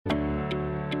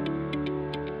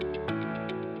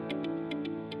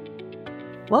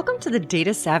Welcome to the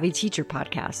Data Savvy Teacher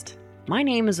Podcast. My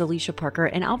name is Alicia Parker,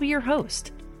 and I'll be your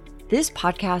host. This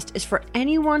podcast is for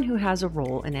anyone who has a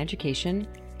role in education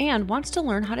and wants to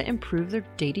learn how to improve their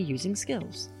data using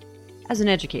skills. As an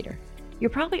educator, you're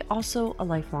probably also a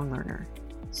lifelong learner.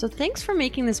 So thanks for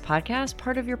making this podcast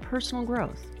part of your personal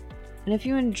growth. And if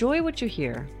you enjoy what you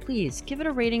hear, please give it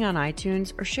a rating on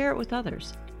iTunes or share it with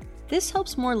others. This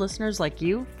helps more listeners like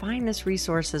you find this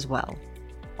resource as well.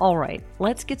 All right,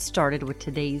 let's get started with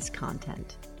today's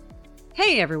content.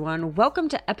 Hey everyone, welcome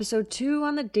to episode 2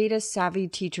 on the Data Savvy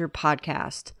Teacher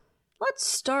Podcast. Let's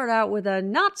start out with a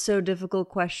not so difficult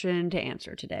question to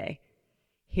answer today.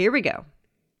 Here we go.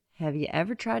 Have you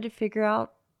ever tried to figure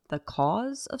out the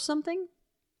cause of something?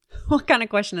 What kind of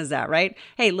question is that, right?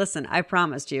 Hey, listen, I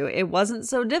promised you it wasn't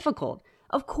so difficult.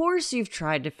 Of course you've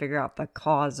tried to figure out the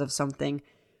cause of something.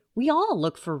 We all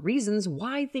look for reasons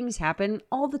why things happen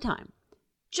all the time.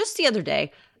 Just the other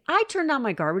day, I turned on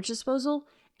my garbage disposal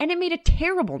and it made a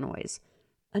terrible noise.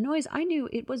 A noise I knew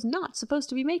it was not supposed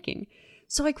to be making.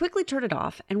 So I quickly turned it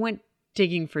off and went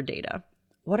digging for data.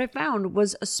 What I found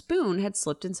was a spoon had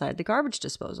slipped inside the garbage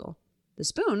disposal. The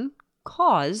spoon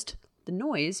caused the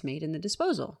noise made in the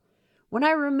disposal. When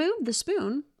I removed the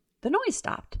spoon, the noise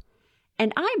stopped.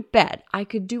 And I bet I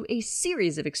could do a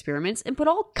series of experiments and put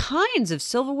all kinds of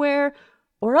silverware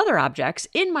or other objects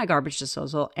in my garbage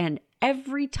disposal, and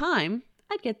every time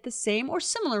I'd get the same or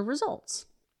similar results.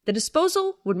 The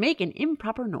disposal would make an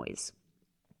improper noise.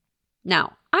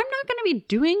 Now, I'm not going to be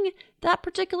doing that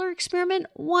particular experiment,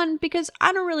 1, because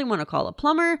I don't really want to call a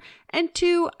plumber, and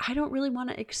 2, I don't really want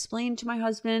to explain to my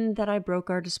husband that I broke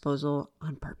our disposal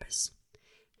on purpose.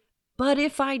 But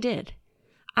if I did,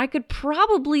 I could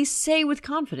probably say with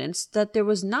confidence that there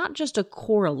was not just a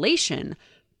correlation,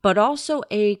 but also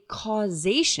a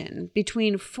causation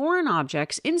between foreign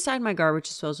objects inside my garbage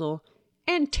disposal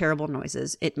and terrible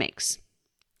noises it makes.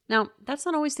 Now, that's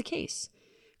not always the case.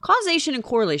 Causation and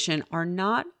correlation are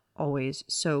not always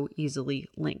so easily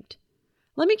linked.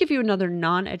 Let me give you another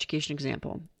non-education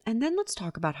example, and then let's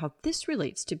talk about how this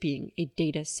relates to being a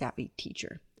data-savvy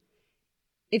teacher.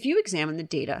 If you examine the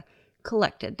data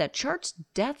collected that charts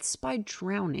deaths by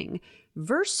drowning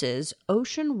versus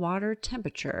ocean water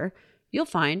temperature, you'll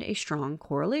find a strong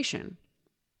correlation.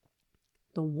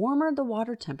 The warmer the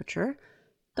water temperature,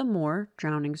 the more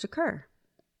drownings occur.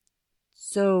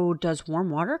 So, does warm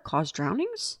water cause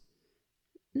drownings?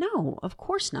 No, of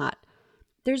course not.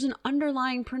 There's an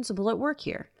underlying principle at work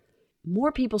here.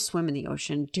 More people swim in the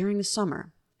ocean during the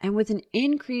summer, and with an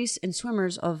increase in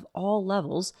swimmers of all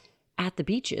levels at the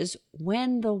beaches,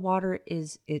 when the water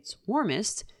is its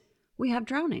warmest, we have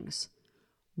drownings.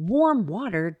 Warm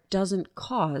water doesn't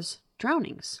cause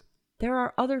drownings. There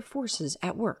are other forces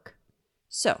at work.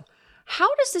 So,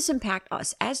 how does this impact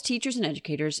us as teachers and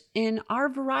educators in our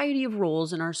variety of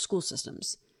roles in our school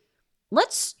systems?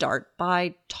 Let's start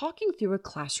by talking through a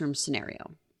classroom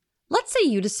scenario. Let's say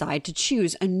you decide to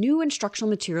choose a new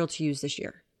instructional material to use this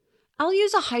year. I'll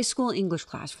use a high school English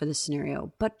class for this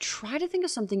scenario, but try to think of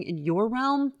something in your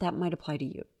realm that might apply to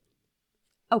you.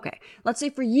 Okay, let's say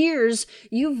for years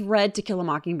you've read To Kill a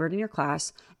Mockingbird in your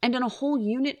class and done a whole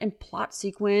unit and plot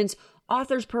sequence,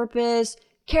 author's purpose,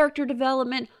 character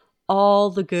development, all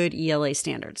the good ELA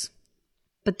standards.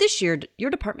 But this year, your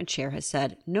department chair has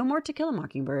said, no more To Kill a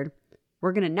Mockingbird.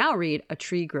 We're going to now read A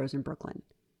Tree Grows in Brooklyn.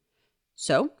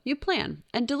 So you plan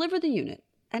and deliver the unit.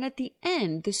 And at the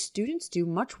end, the students do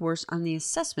much worse on the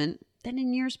assessment than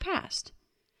in years past.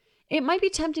 It might be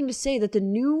tempting to say that the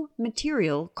new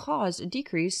material caused a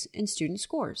decrease in student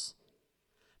scores.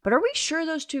 But are we sure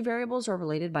those two variables are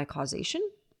related by causation?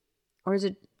 Or is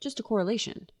it just a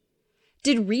correlation?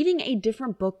 Did reading a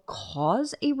different book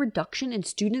cause a reduction in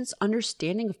students'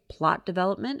 understanding of plot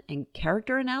development and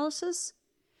character analysis?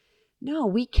 No,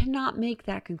 we cannot make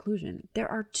that conclusion. There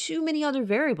are too many other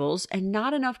variables and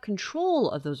not enough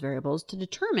control of those variables to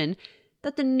determine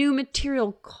that the new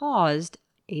material caused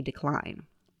a decline.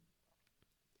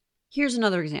 Here's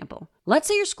another example. Let's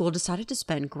say your school decided to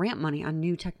spend grant money on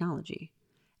new technology.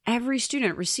 Every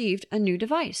student received a new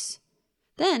device.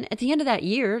 Then, at the end of that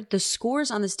year, the scores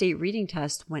on the state reading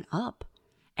test went up.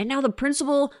 And now the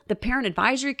principal, the parent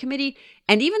advisory committee,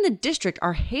 and even the district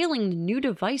are hailing the new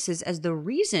devices as the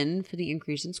reason for the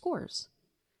increase in scores.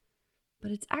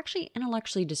 But it's actually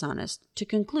intellectually dishonest to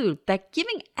conclude that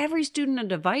giving every student a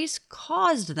device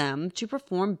caused them to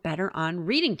perform better on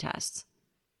reading tests.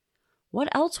 What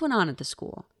else went on at the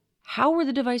school? How were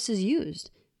the devices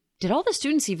used? Did all the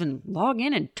students even log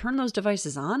in and turn those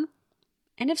devices on?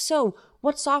 And if so,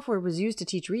 what software was used to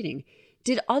teach reading?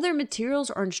 Did other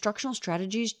materials or instructional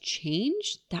strategies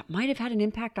change that might have had an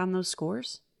impact on those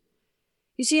scores?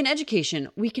 You see, in education,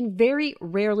 we can very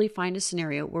rarely find a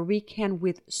scenario where we can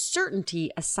with certainty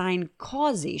assign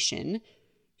causation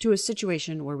to a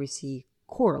situation where we see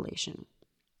correlation.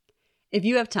 If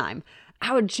you have time,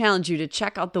 I would challenge you to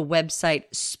check out the website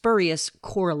Spurious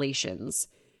Correlations.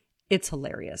 It's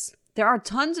hilarious. There are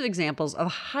tons of examples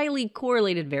of highly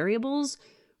correlated variables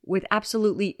with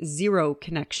absolutely zero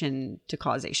connection to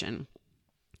causation.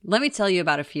 Let me tell you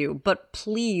about a few, but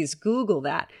please Google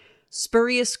that,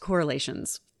 Spurious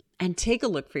Correlations, and take a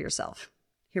look for yourself.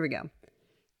 Here we go.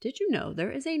 Did you know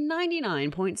there is a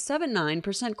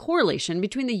 99.79% correlation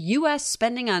between the U.S.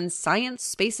 spending on science,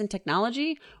 space, and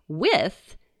technology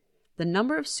with the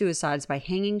number of suicides by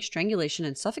hanging, strangulation,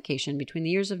 and suffocation between the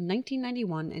years of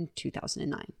 1991 and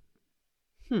 2009?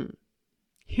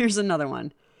 Here's another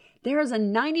one. There is a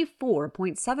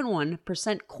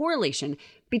 94.71% correlation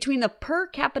between the per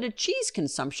capita cheese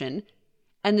consumption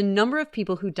and the number of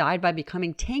people who died by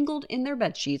becoming tangled in their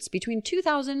bedsheets between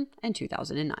 2000 and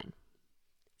 2009.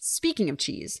 Speaking of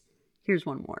cheese, here's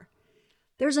one more.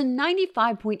 There's a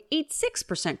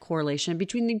 95.86% correlation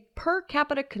between the per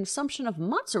capita consumption of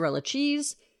mozzarella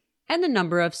cheese and the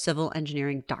number of civil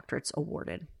engineering doctorates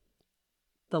awarded.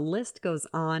 The list goes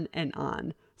on and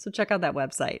on, so check out that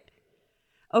website.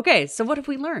 Okay, so what have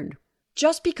we learned?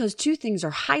 Just because two things are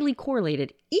highly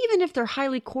correlated, even if they're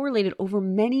highly correlated over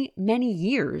many, many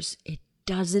years, it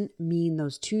doesn't mean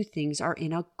those two things are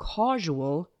in a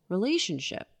causal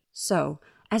relationship. So,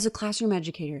 as a classroom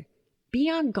educator, be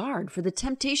on guard for the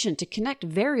temptation to connect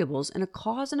variables in a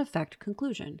cause and effect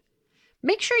conclusion.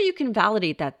 Make sure you can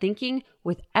validate that thinking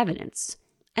with evidence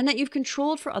and that you've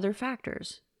controlled for other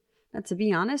factors. Now, to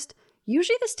be honest,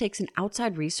 usually this takes an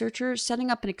outside researcher setting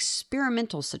up an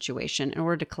experimental situation in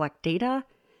order to collect data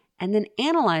and then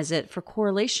analyze it for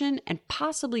correlation and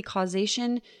possibly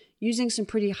causation using some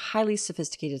pretty highly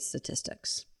sophisticated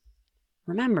statistics.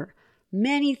 Remember,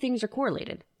 many things are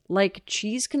correlated, like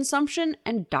cheese consumption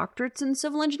and doctorates in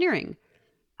civil engineering,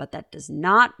 but that does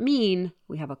not mean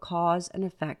we have a cause and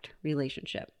effect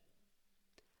relationship.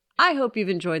 I hope you've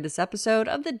enjoyed this episode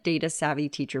of the Data Savvy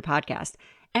Teacher Podcast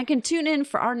and can tune in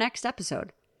for our next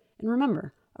episode. And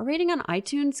remember, a rating on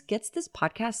iTunes gets this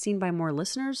podcast seen by more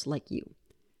listeners like you.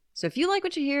 So if you like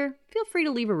what you hear, feel free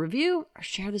to leave a review or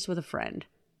share this with a friend.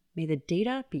 May the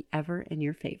data be ever in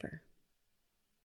your favor.